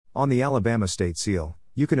On the Alabama State Seal,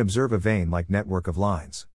 you can observe a vein-like network of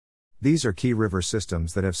lines. These are key river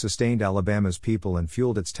systems that have sustained Alabama's people and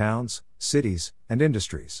fueled its towns, cities, and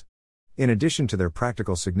industries. In addition to their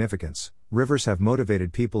practical significance, rivers have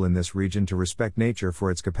motivated people in this region to respect nature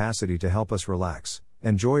for its capacity to help us relax,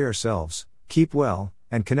 enjoy ourselves, keep well,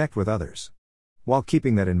 and connect with others. While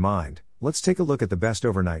keeping that in mind, let's take a look at the best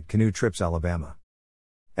overnight canoe trips Alabama.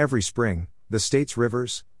 Every spring, the state's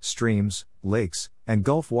rivers, streams, lakes, and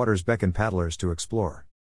Gulf waters beckon paddlers to explore.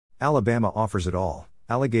 Alabama offers it all: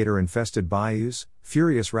 alligator-infested bayous,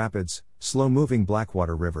 furious rapids, slow-moving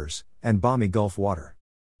blackwater rivers, and balmy Gulf water.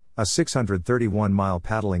 A 631-mile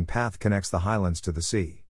paddling path connects the highlands to the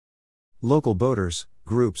sea. Local boaters,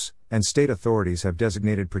 groups, and state authorities have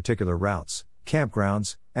designated particular routes,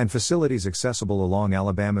 campgrounds, and facilities accessible along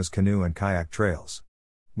Alabama's canoe and kayak trails.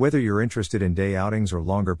 Whether you're interested in day outings or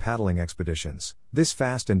longer paddling expeditions, this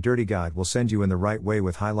fast and dirty guide will send you in the right way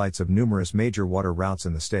with highlights of numerous major water routes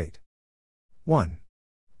in the state. 1.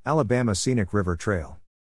 Alabama Scenic River Trail.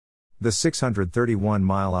 The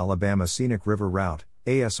 631-mile Alabama Scenic River Route,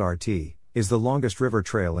 ASRT, is the longest river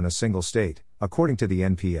trail in a single state, according to the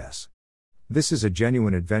NPS. This is a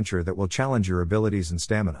genuine adventure that will challenge your abilities and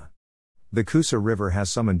stamina. The Coosa River has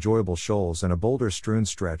some enjoyable shoals and a boulder-strewn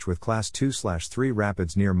stretch with Class 2/3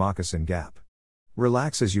 rapids near Moccasin Gap.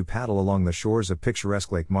 Relax as you paddle along the shores of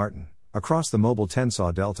picturesque Lake Martin, across the mobile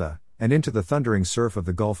Tensaw Delta, and into the thundering surf of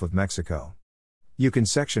the Gulf of Mexico. You can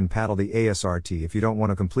section paddle the ASRT if you don't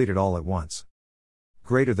want to complete it all at once.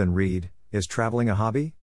 Greater than read, is traveling a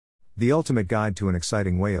hobby? The ultimate guide to an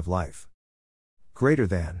exciting way of life. Greater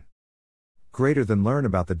than learn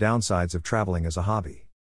about the downsides of traveling as a hobby.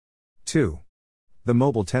 2. The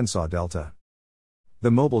Mobile Tensaw Delta. The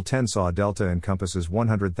Mobile Tensaw Delta encompasses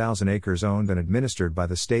 100,000 acres owned and administered by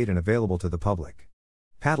the state and available to the public.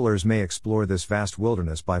 Paddlers may explore this vast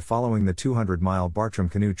wilderness by following the 200-mile Bartram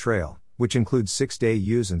Canoe Trail, which includes 6 day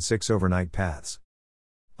use and 6 overnight paths.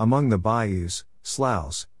 Among the bayous,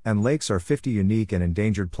 sloughs, and lakes are 50 unique and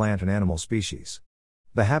endangered plant and animal species.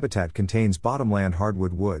 The habitat contains bottomland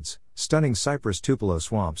hardwood woods, stunning cypress tupelo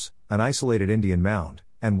swamps, an isolated Indian mound,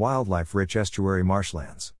 and wildlife-rich estuary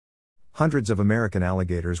marshlands. Hundreds of American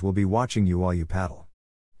alligators will be watching you while you paddle.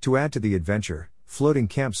 To add to the adventure, floating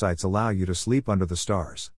campsites allow you to sleep under the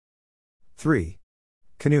stars. 3.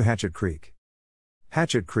 Canoe Hatchet Creek.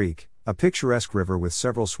 Hatchet Creek, a picturesque river with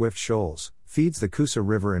several swift shoals, feeds the Coosa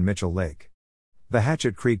River and Mitchell Lake. The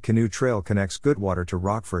Hatchet Creek Canoe Trail connects Goodwater to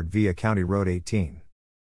Rockford via County Road 18.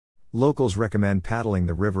 Locals recommend paddling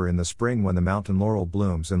the river in the spring when the mountain laurel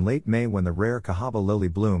blooms and late May when the rare Cahaba lily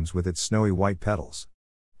blooms with its snowy white petals.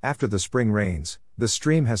 After the spring rains, the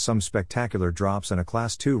stream has some spectacular drops and a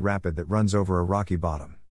Class 2 rapid that runs over a rocky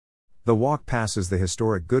bottom. The walk passes the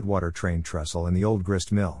historic Goodwater train trestle and the old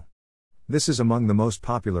grist mill. This is among the most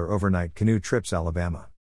popular overnight canoe trips Alabama.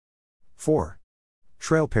 4.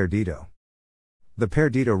 Trail Perdido. The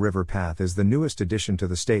Perdido River Path is the newest addition to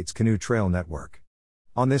the state's canoe trail network.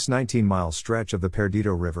 On this 19-mile stretch of the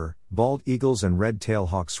Perdido River, bald eagles and red-tailed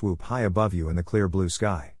hawks swoop high above you in the clear blue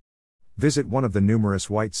sky. Visit one of the numerous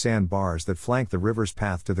white sand bars that flank the river's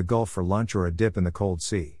path to the Gulf for lunch or a dip in the cold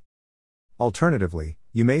sea. Alternatively,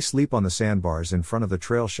 you may sleep on the sandbars in front of the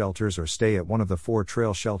trail shelters or stay at one of the 4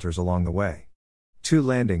 trail shelters along the way. 2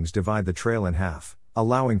 landings divide the trail in half,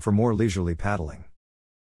 allowing for more leisurely paddling.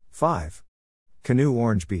 5. Canoe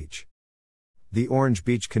Orange Beach. The Orange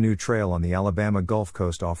Beach Canoe Trail on the Alabama Gulf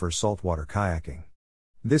Coast offers saltwater kayaking.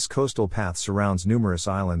 This coastal path surrounds numerous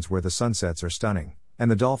islands where the sunsets are stunning, and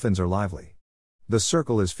the dolphins are lively. The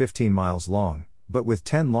circle is 15 miles long, but with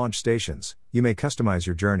 10 launch stations, you may customize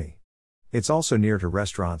your journey. It's also near to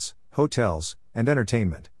restaurants, hotels, and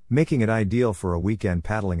entertainment, making it ideal for a weekend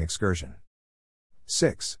paddling excursion.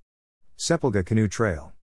 6. Sepulga Canoe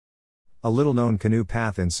Trail. A little-known canoe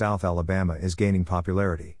path in South Alabama is gaining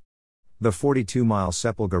popularity. The 42-mile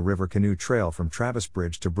Sepulga River Canoe Trail from Travis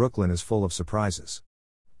Bridge to Brooklyn is full of surprises.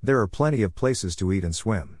 There are plenty of places to eat and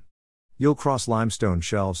swim. You'll cross limestone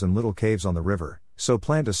shelves and little caves on the river, so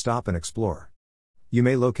plan to stop and explore. You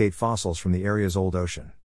may locate fossils from the area's old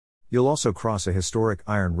ocean. You'll also cross a historic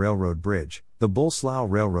iron railroad bridge, the Bull Slough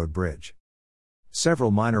Railroad Bridge.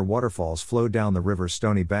 Several minor waterfalls flow down the river's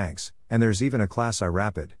stony banks, and there's even a Class I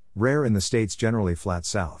rapid, rare in the state's generally flat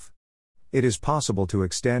south. It is possible to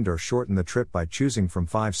extend or shorten the trip by choosing from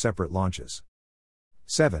 5 separate launches.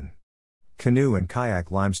 7. Canoe and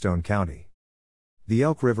Kayak Limestone County. The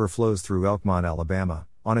Elk River flows through Elkmont, Alabama,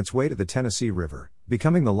 on its way to the Tennessee River,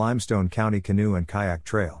 becoming the Limestone County Canoe and Kayak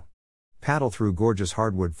Trail. Paddle through gorgeous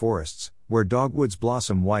hardwood forests, where dogwoods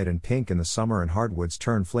blossom white and pink in the summer and hardwoods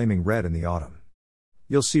turn flaming red in the autumn.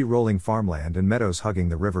 You'll see rolling farmland and meadows hugging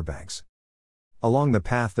the riverbanks. Along the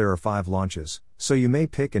path there are 5 launches, so you may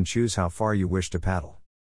pick and choose how far you wish to paddle.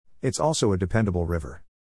 It's also a dependable river.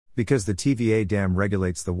 Because the TVA dam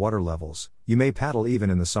regulates the water levels, you may paddle even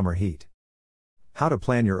in the summer heat. How to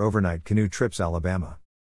plan your overnight canoe trips, Alabama.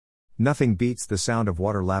 Nothing beats the sound of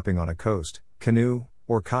water lapping on a coast, canoe,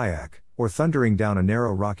 or kayak, or thundering down a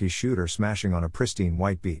narrow rocky chute or smashing on a pristine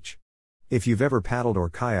white beach. If you've ever paddled or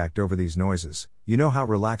kayaked over these noises, you know how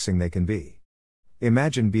relaxing they can be.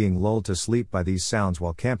 Imagine being lulled to sleep by these sounds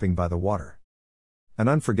while camping by the water. An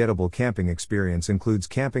unforgettable camping experience includes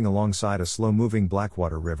camping alongside a slow-moving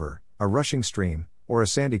Blackwater River, a rushing stream, or a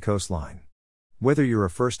sandy coastline. Whether you're a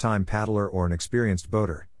first-time paddler or an experienced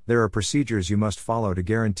boater, there are procedures you must follow to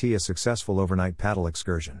guarantee a successful overnight paddle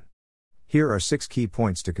excursion. Here are 6 key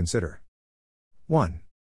points to consider. 1.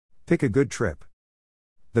 Pick a good trip.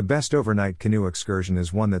 The best overnight canoe excursion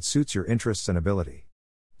is one that suits your interests and ability.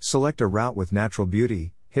 Select a route with natural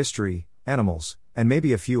beauty, history, animals, and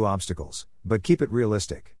maybe a few obstacles, but keep it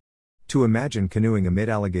realistic. To imagine canoeing amid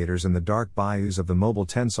alligators in the dark bayous of the mobile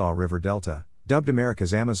Tensaw River Delta, dubbed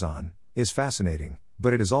America's Amazon, is fascinating,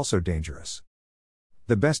 but it is also dangerous.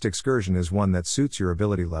 The best excursion is one that suits your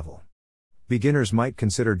ability level. Beginners might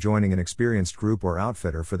consider joining an experienced group or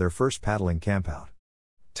outfitter for their first paddling campout.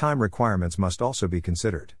 Time requirements must also be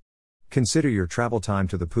considered. Consider your travel time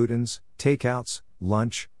to the put-ins, takeouts,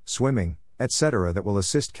 lunch, swimming, etc. that will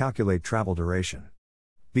assist calculate travel duration.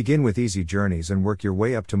 Begin with easy journeys and work your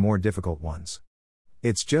way up to more difficult ones.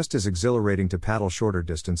 It's just as exhilarating to paddle shorter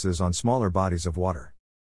distances on smaller bodies of water.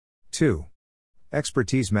 2.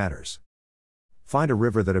 Expertise matters. Find a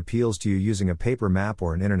river that appeals to you using a paper map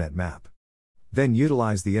or an internet map. Then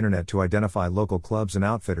utilize the internet to identify local clubs and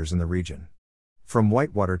outfitters in the region. From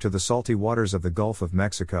whitewater to the salty waters of the Gulf of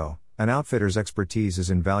Mexico, an outfitter's expertise is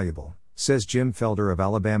invaluable, says Jim Felder of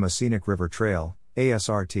Alabama Scenic River Trail,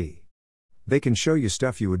 ASRT. They can show you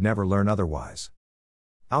stuff you would never learn otherwise.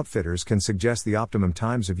 Outfitters can suggest the optimum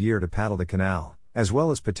times of year to paddle the canal, as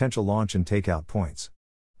well as potential launch and takeout points.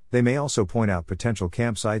 They may also point out potential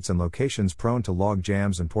campsites and locations prone to log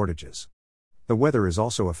jams and portages. The weather is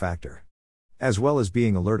also a factor. As well as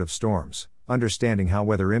being alert of storms, understanding how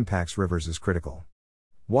weather impacts rivers is critical.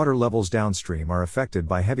 Water levels downstream are affected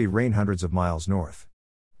by heavy rain hundreds of miles north.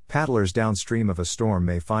 Paddlers downstream of a storm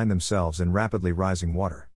may find themselves in rapidly rising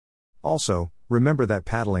water. Also, remember that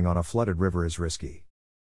paddling on a flooded river is risky.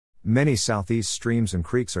 Many southeast streams and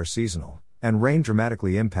creeks are seasonal, and rain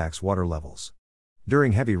dramatically impacts water levels.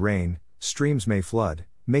 During heavy rain, streams may flood,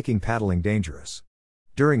 making paddling dangerous.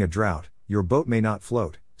 During a drought, your boat may not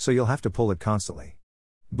float, so you'll have to pull it constantly.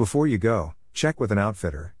 Before you go, check with an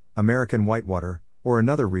outfitter, American Whitewater, or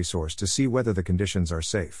another resource to see whether the conditions are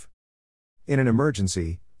safe. In an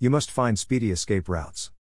emergency, you must find speedy escape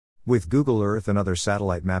routes. With Google Earth and other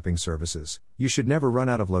satellite mapping services, you should never run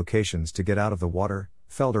out of locations to get out of the water,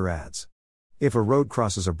 Felder adds. If a road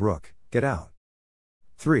crosses a brook, get out.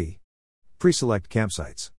 3. Pre-select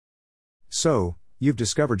campsites. So, you've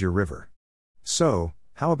discovered your river. So,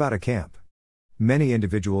 how about a camp? Many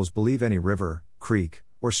individuals believe any river, creek,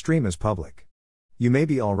 or stream is public. You may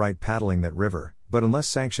be alright paddling that river, but unless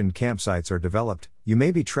sanctioned campsites are developed, you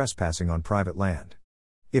may be trespassing on private land.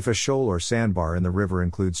 If a shoal or sandbar in the river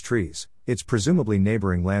includes trees, it's presumably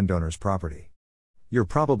neighboring landowners' property. You're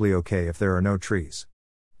probably okay if there are no trees.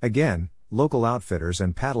 Again, local outfitters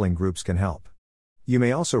and paddling groups can help. You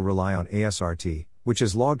may also rely on ASRT, which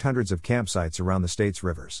has logged hundreds of campsites around the state's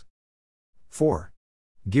rivers. 4.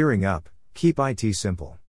 Gearing up, keep it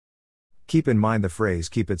simple. Keep in mind the phrase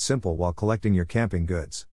 "keep it simple" while collecting your camping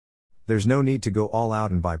goods. There's no need to go all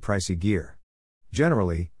out and buy pricey gear.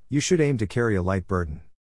 Generally, you should aim to carry a light burden.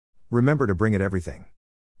 Remember to bring everything.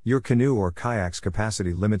 Your canoe or kayak's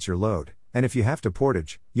capacity limits your load, and if you have to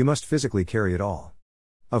portage, you must physically carry it all.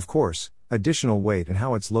 Of course, additional weight and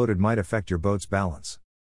how it's loaded might affect your boat's balance.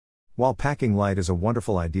 While packing light is a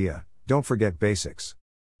wonderful idea, don't forget basics.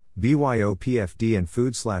 BYOPFD and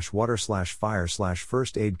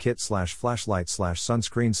food/water/fire/first aid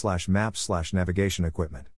kit/flashlight/sunscreen/maps/navigation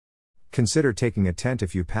equipment. Consider taking a tent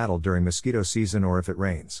if you paddle during mosquito season or if it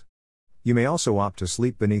rains. You may also opt to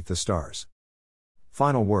sleep beneath the stars.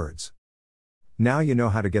 Final words. Now you know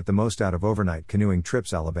how to get the most out of overnight canoeing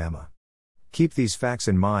trips, Alabama. Keep these facts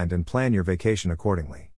in mind and plan your vacation accordingly.